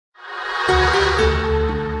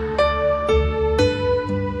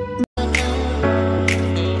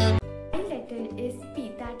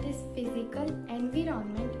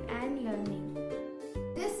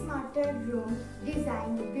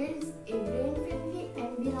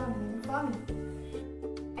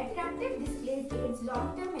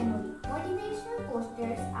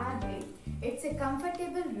a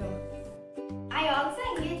comfortable room. I also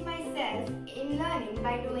engage myself in learning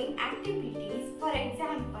by doing activities, for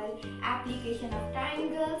example, application of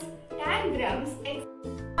triangles, diagrams, etc.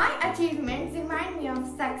 My achievements remind me of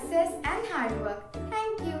success and hard work.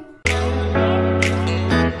 Thank you.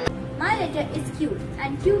 My letter is Q,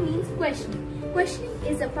 and Q means questioning. Questioning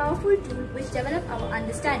is a powerful tool which develops our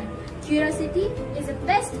understanding. Curiosity is the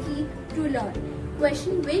best key to learn.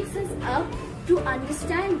 Questioning wakes us up to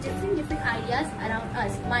understand different ideas around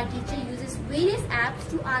us. My teacher uses various apps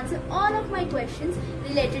to answer all of my questions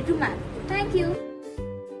related to math. Thank you.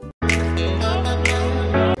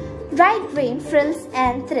 Right brain frills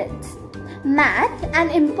and thrills. Math, an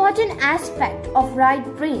important aspect of right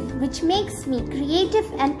brain, which makes me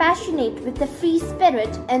creative and passionate with a free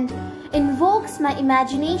spirit and invokes my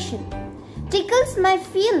imagination, tickles my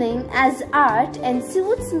feeling as art and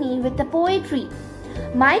soothes me with the poetry.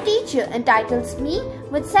 My teacher entitles me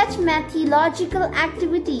with such mathological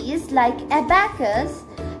activities like abacus,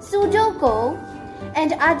 sudoku,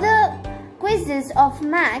 and other quizzes of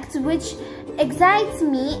maths which excites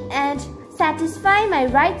me and satisfy my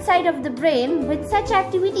right side of the brain with such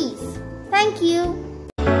activities. Thank you.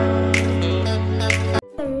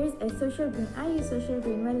 There is a social brain. I use social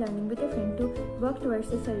brain while learning with a friend to work towards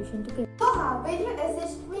a solution together. Moha, will you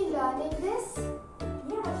assist me learning this?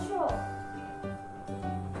 Yeah, sure.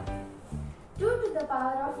 2 to the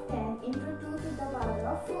power of 10 into 2 to the power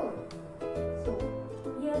of 4. So,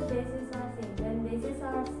 here bases are same. When bases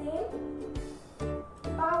are same,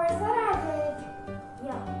 Powers are added.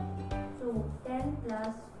 yeah. So, 10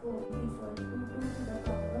 plus 4 equals to 2 to the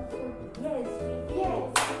power of 4. Yes, Yes.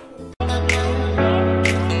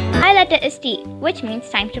 My letter is T, which means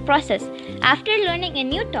time to process. After learning a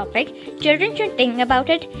new topic, children should think about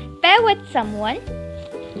it, pair with someone,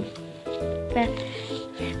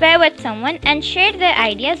 and share their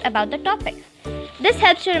ideas about the topic. This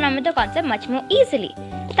helps to remember the concept much more easily.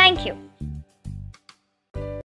 Thank you.